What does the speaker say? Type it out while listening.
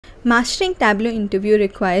Mastering Tableau Interview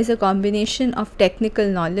requires a combination of technical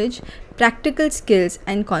knowledge, practical skills,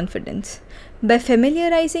 and confidence. By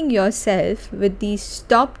familiarizing yourself with these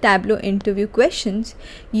top Tableau Interview questions,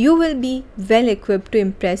 you will be well equipped to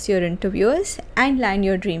impress your interviewers and land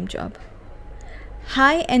your dream job.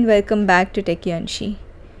 Hi and welcome back to TechiAnshi,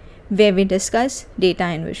 where we discuss data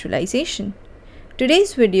and visualization.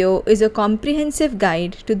 Today's video is a comprehensive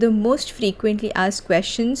guide to the most frequently asked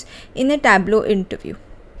questions in a Tableau interview.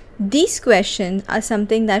 These questions are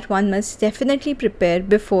something that one must definitely prepare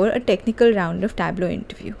before a technical round of Tableau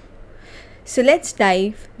interview. So let's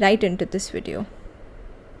dive right into this video.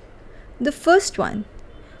 The first one,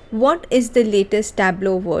 what is the latest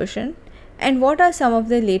Tableau version and what are some of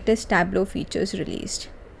the latest Tableau features released?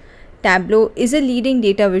 Tableau is a leading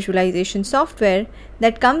data visualization software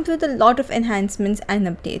that comes with a lot of enhancements and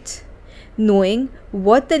updates. Knowing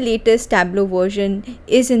what the latest Tableau version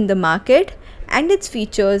is in the market and its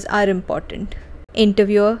features are important.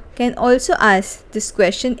 Interviewer can also ask this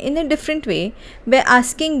question in a different way by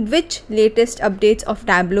asking which latest updates of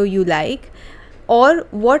Tableau you like or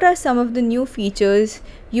what are some of the new features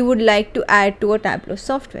you would like to add to a Tableau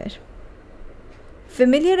software.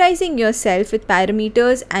 Familiarizing yourself with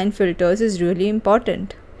parameters and filters is really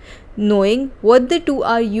important. Knowing what the two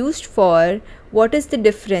are used for, what is the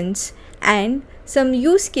difference, and some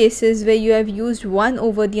use cases where you have used one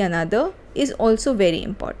over the another is also very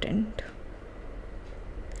important.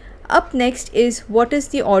 Up next is what is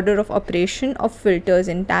the order of operation of filters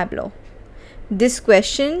in Tableau. This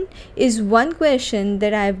question is one question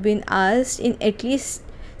that I have been asked in at least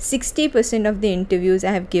 60% of the interviews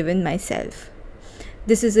I have given myself.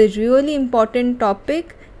 This is a really important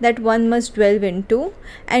topic that one must delve into,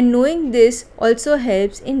 and knowing this also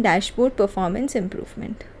helps in dashboard performance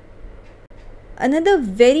improvement. Another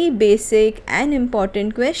very basic and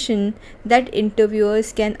important question that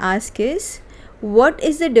interviewers can ask is, what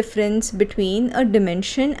is the difference between a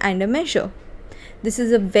dimension and a measure? This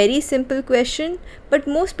is a very simple question, but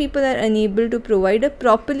most people are unable to provide a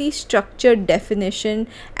properly structured definition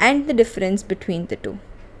and the difference between the two.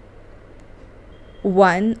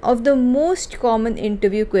 One of the most common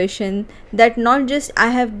interview questions that not just I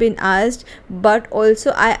have been asked but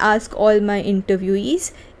also I ask all my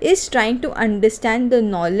interviewees is trying to understand the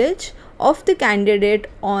knowledge of the candidate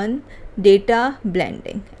on data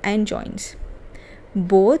blending and joins.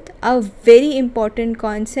 Both are very important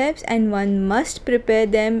concepts and one must prepare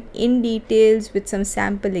them in details with some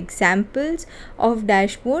sample examples of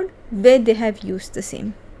dashboard where they have used the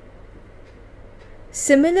same.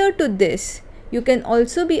 Similar to this, you can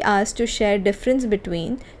also be asked to share difference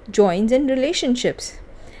between joins and relationships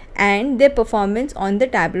and their performance on the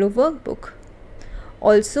Tableau workbook.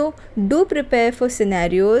 Also, do prepare for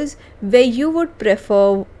scenarios where you would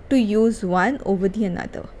prefer to use one over the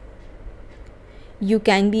another. You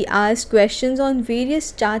can be asked questions on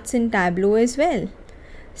various charts in Tableau as well.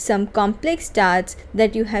 Some complex charts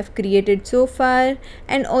that you have created so far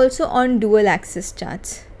and also on dual axis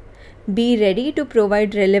charts. Be ready to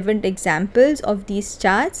provide relevant examples of these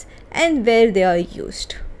charts and where they are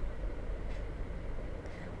used.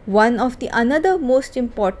 One of the another most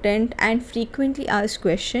important and frequently asked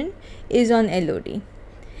question is on LOD.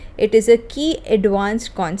 It is a key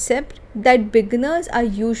advanced concept that beginners are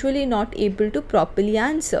usually not able to properly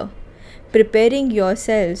answer. Preparing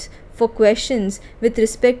yourselves for questions with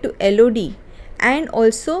respect to LOD and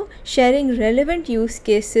also sharing relevant use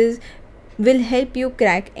cases will help you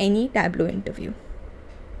crack any Tableau interview.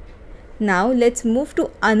 Now let's move to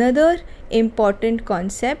another important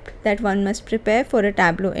concept that one must prepare for a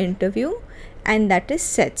Tableau interview, and that is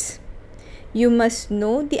sets. You must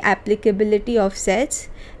know the applicability of sets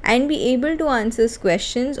and be able to answer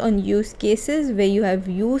questions on use cases where you have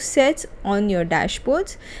used sets on your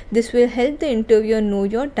dashboards. This will help the interviewer know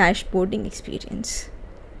your dashboarding experience.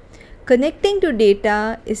 Connecting to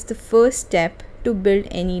data is the first step to build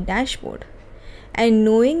any dashboard, and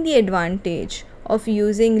knowing the advantage of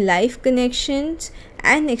using live connections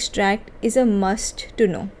and extract is a must to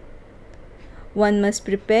know. One must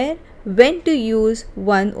prepare when to use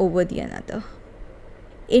one over the another.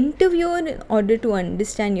 Interviewer, in order to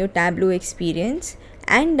understand your Tableau experience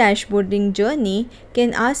and dashboarding journey,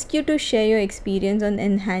 can ask you to share your experience on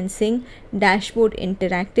enhancing dashboard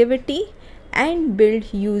interactivity and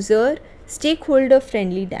build user stakeholder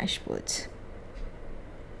friendly dashboards.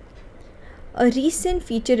 A recent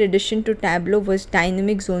feature addition to Tableau was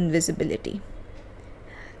dynamic zone visibility.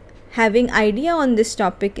 Having idea on this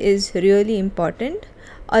topic is really important,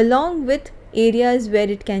 along with areas where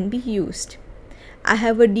it can be used. I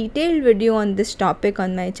have a detailed video on this topic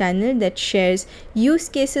on my channel that shares use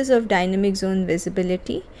cases of dynamic zone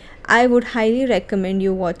visibility. I would highly recommend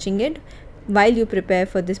you watching it while you prepare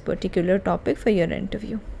for this particular topic for your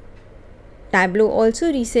interview. Tableau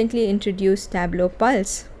also recently introduced Tableau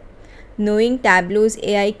Pulse. Knowing Tableau's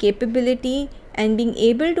AI capability and being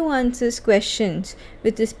able to answer questions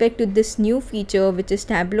with respect to this new feature, which is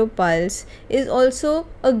Tableau Pulse, is also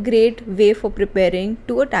a great way for preparing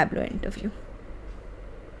to a Tableau interview.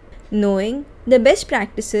 Knowing the best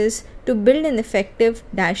practices to build an effective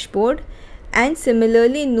dashboard and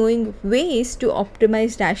similarly knowing ways to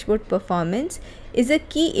optimize dashboard performance is a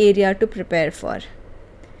key area to prepare for.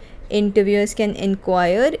 Interviewers can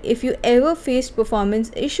inquire if you ever faced performance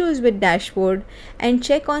issues with dashboard and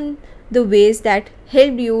check on the ways that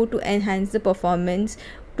helped you to enhance the performance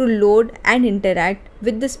to load and interact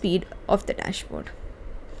with the speed of the dashboard.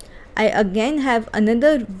 I again have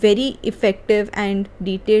another very effective and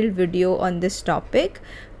detailed video on this topic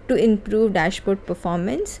to improve dashboard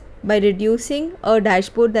performance by reducing a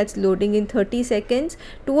dashboard that's loading in 30 seconds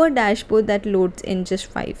to a dashboard that loads in just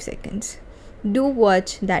 5 seconds. Do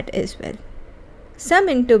watch that as well. Some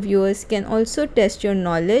interviewers can also test your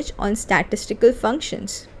knowledge on statistical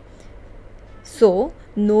functions. So,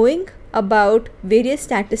 knowing about various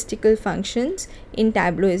statistical functions in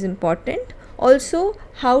Tableau is important. Also,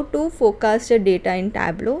 how to forecast your data in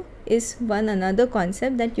Tableau is another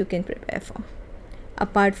concept that you can prepare for.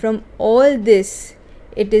 Apart from all this,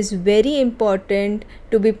 it is very important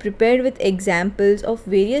to be prepared with examples of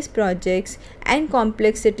various projects and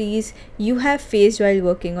complexities you have faced while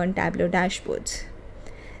working on Tableau dashboards.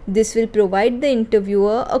 This will provide the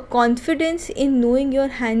interviewer a confidence in knowing your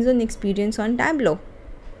hands-on experience on Tableau.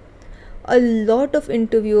 A lot of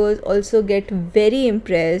interviewers also get very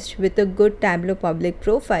impressed with a good Tableau public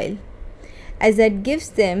profile, as that gives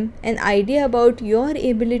them an idea about your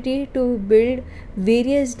ability to build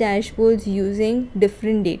various dashboards using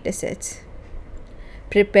different datasets.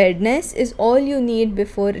 Preparedness is all you need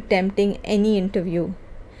before attempting any interview.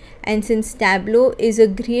 And since Tableau is a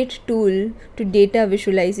great tool to data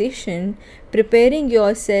visualization, preparing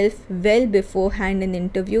yourself well beforehand in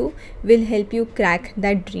interview will help you crack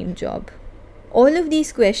that dream job. All of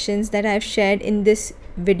these questions that I've shared in this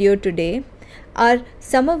video today are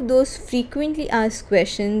some of those frequently asked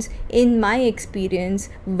questions in my experience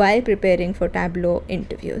while preparing for Tableau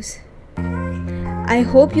interviews. I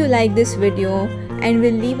hope you like this video and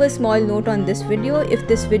will leave a small note on this video if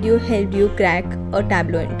this video helped you crack a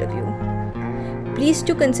Tableau interview. Please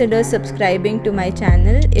do consider subscribing to my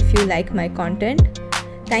channel if you like my content.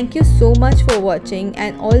 Thank you so much for watching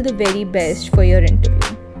and all the very best for your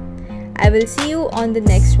interview. I will see you on the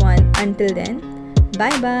next one. Until then,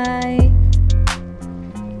 bye bye.